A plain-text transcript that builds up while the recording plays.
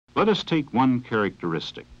Let us take one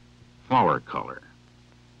characteristic, flower color.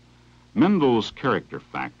 Mendel's character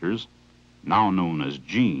factors, now known as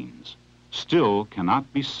genes, still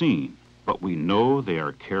cannot be seen, but we know they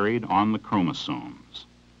are carried on the chromosomes.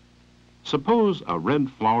 Suppose a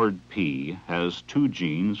red-flowered pea has 2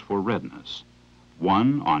 genes for redness,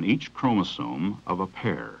 one on each chromosome of a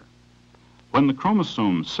pair. When the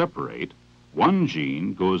chromosomes separate, one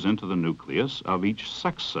gene goes into the nucleus of each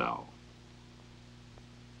sex cell.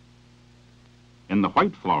 In the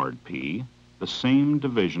white-flowered pea, the same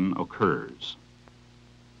division occurs.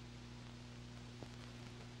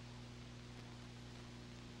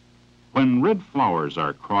 When red flowers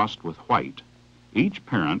are crossed with white, each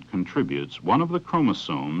parent contributes one of the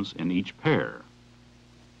chromosomes in each pair.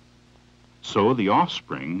 So the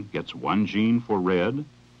offspring gets one gene for red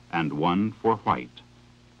and one for white.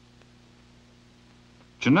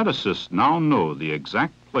 Geneticists now know the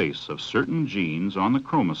exact place of certain genes on the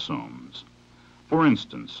chromosomes. For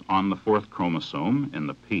instance, on the 4th chromosome in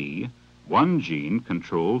the pea, one gene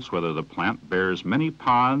controls whether the plant bears many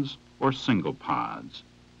pods or single pods.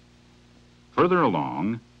 Further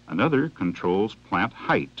along, another controls plant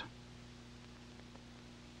height.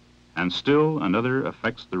 And still another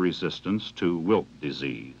affects the resistance to wilt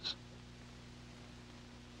disease.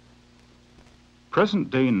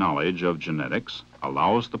 Present-day knowledge of genetics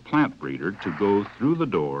allows the plant breeder to go through the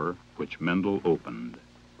door which Mendel opened.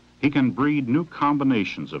 He can breed new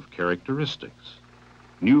combinations of characteristics,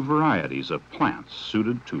 new varieties of plants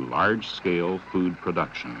suited to large-scale food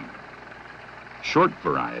production, short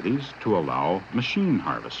varieties to allow machine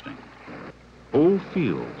harvesting, whole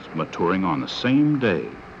fields maturing on the same day.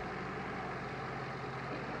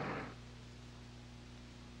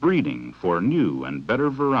 Breeding for new and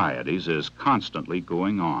better varieties is constantly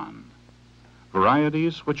going on.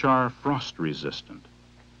 Varieties which are frost-resistant,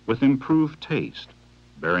 with improved taste,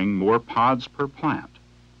 bearing more pods per plant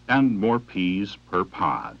and more peas per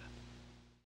pod.